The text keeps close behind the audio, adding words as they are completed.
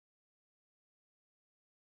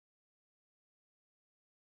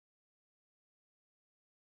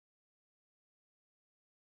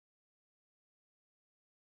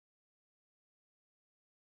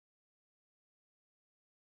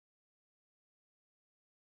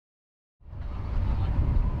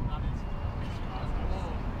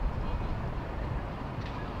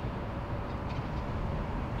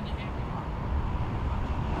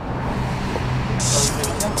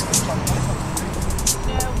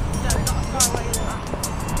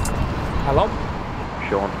Hello?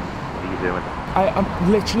 Sean, what are you doing? I'm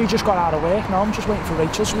literally just got out of work now. I'm just waiting for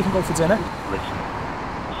Rachel so we can go for dinner. Listen,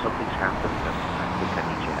 something's happened and I think I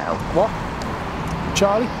need your help. What?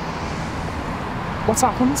 Charlie? What's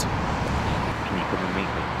happened? Can you come and meet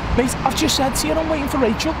me? Mate, I've just said to you I'm waiting for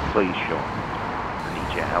Rachel. Please, Sean. I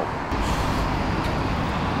need your help.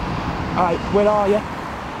 Alright, where are you?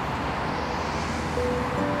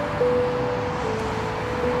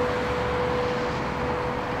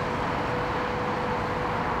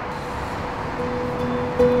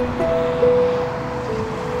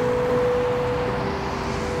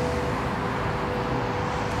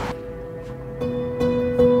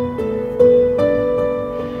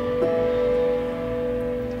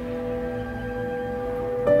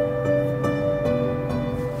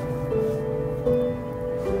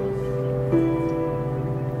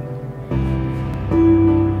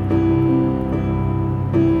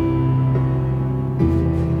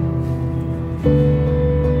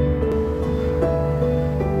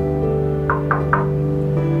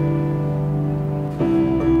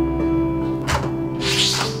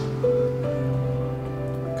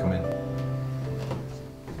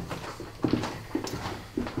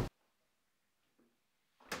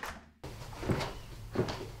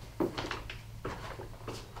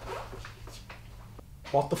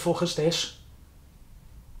 What the fuck is this?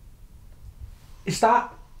 Is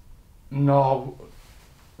that... No.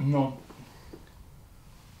 No.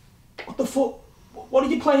 What the fuck? What are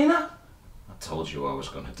you playing at? I told you I was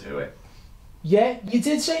going to do it. Yeah, you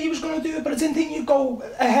did say you was going to do it, but I didn't think you'd go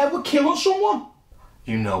ahead with killing someone.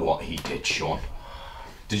 You know what he did, Sean.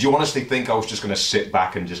 Did you honestly think I was just going to sit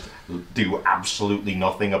back and just do absolutely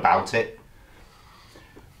nothing about it?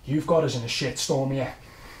 You've got us in a shitstorm here.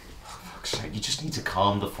 For fuck's sake, you just need to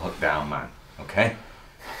calm the fuck down, man, okay?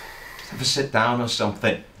 Have a sit down or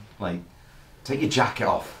something. Like, take your jacket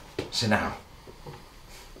off. Sit down.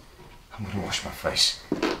 I'm gonna wash my face.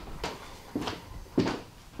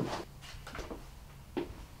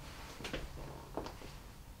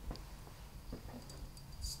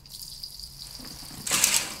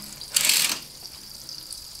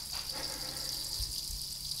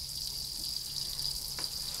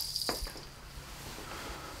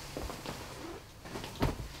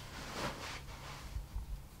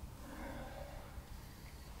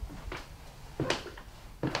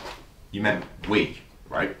 You meant we,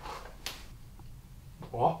 right?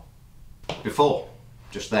 What? Before,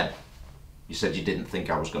 just then, you said you didn't think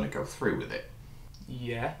I was going to go through with it.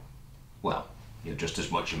 Yeah. Well, you're just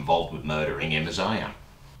as much involved with murdering him as I am.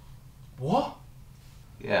 What?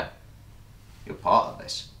 Yeah, you're part of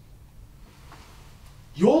this.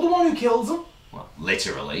 You're the one who killed him? Well,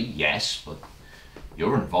 literally, yes, but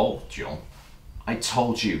you're involved, John. I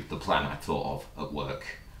told you the plan I thought of at work,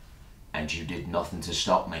 and you did nothing to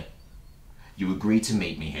stop me. You agreed to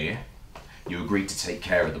meet me here. You agreed to take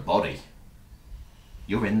care of the body.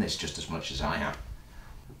 You're in this just as much as I am.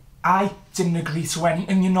 I didn't agree to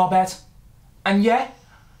anything, you knobhead. And yeah,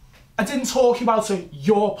 I didn't talk you about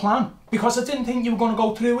your plan because I didn't think you were going to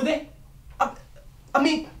go through with it. I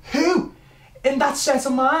mean, who in that set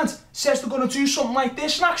of mind says they're going to do something like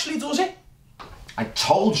this and actually does it? I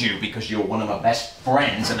told you because you're one of my best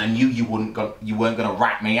friends and I knew you weren't going to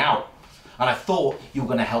rat me out. And I thought you were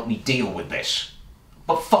going to help me deal with this.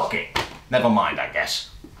 But fuck it. Never mind, I guess.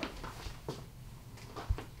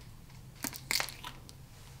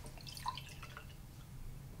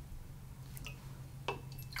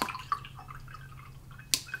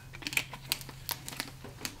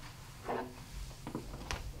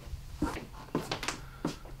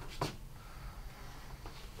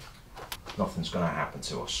 Nothing's going to happen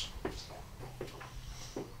to us.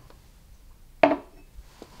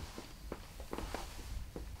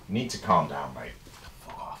 You need to calm down, mate.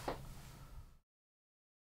 Fuck off.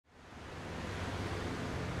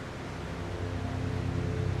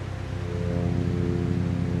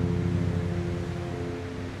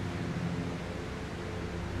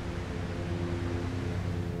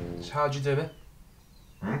 So how'd you do it?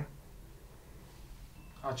 Hmm?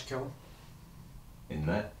 How'd you kill him? In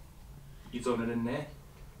there? You done it in there?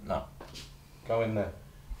 No. Go in there.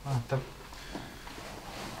 Oh,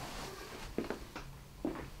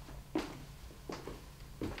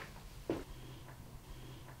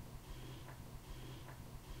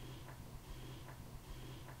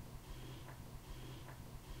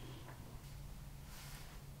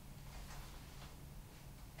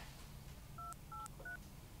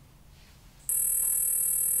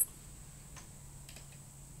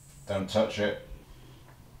 Don't touch it.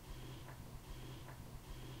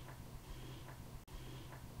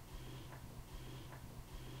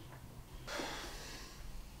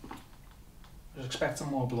 expecting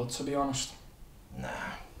more blood, to be honest. Nah.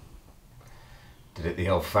 Did it the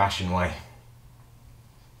old-fashioned way.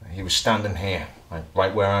 He was standing here, like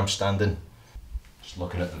right where I'm standing, just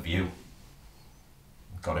looking at the view.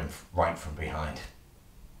 Got him right from behind.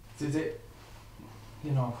 Did it,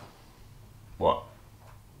 you know... What?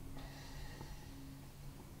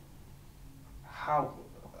 How...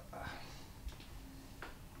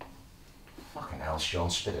 Fucking hell, Sean,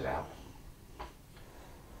 spit it out.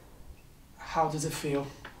 How did it feel,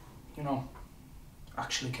 you know,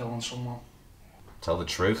 actually killing someone? Tell the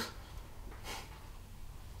truth.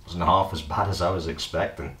 Wasn't half as bad as I was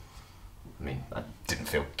expecting. I mean, I didn't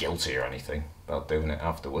feel guilty or anything about doing it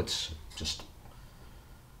afterwards. Just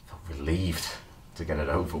felt relieved to get it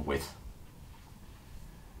over with.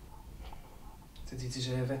 Did he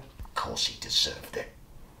deserve it? Of course he deserved it.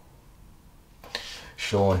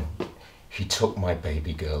 Sean, he took my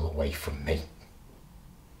baby girl away from me.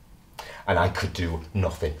 And I could do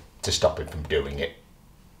nothing to stop him from doing it.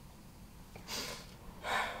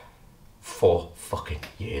 4 fucking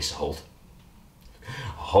years old. Her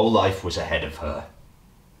whole life was ahead of her.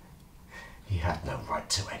 He had no right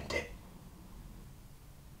to end it.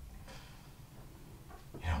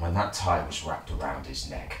 You know, when that tie was wrapped around his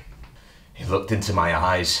neck, he looked into my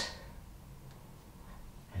eyes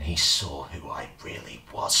and he saw who I really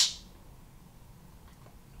was.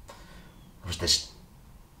 There was this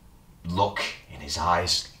look in his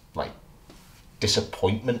eyes, like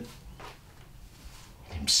disappointment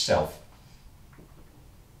in himself.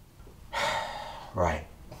 Right.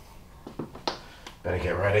 Better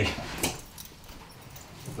get ready.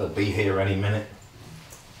 They'll be here any minute.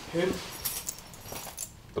 Who?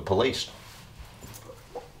 The police.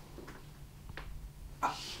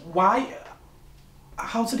 Why?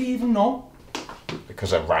 How did he even know?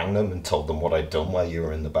 Because I rang them and told them what I'd done while you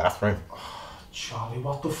were in the bathroom. Charlie,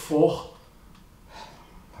 what the fuck?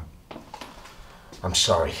 I'm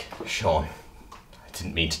sorry, Sean. I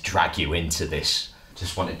didn't mean to drag you into this.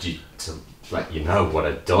 Just wanted you to let you know what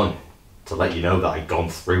I'd done. To let you know that I'd gone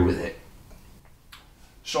through with it.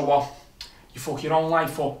 So what? You fuck your own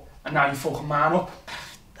life up, and now you fucking mine up?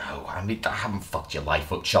 No, I mean, I haven't fucked your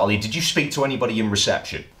life up, Charlie. Did you speak to anybody in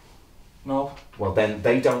reception? No. Well, then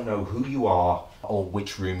they don't know who you are or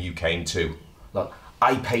which room you came to. Look,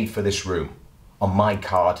 I paid for this room on my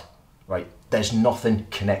card, right? There's nothing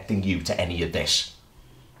connecting you to any of this.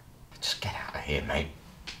 Just get out of here, mate.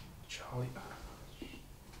 Charlie...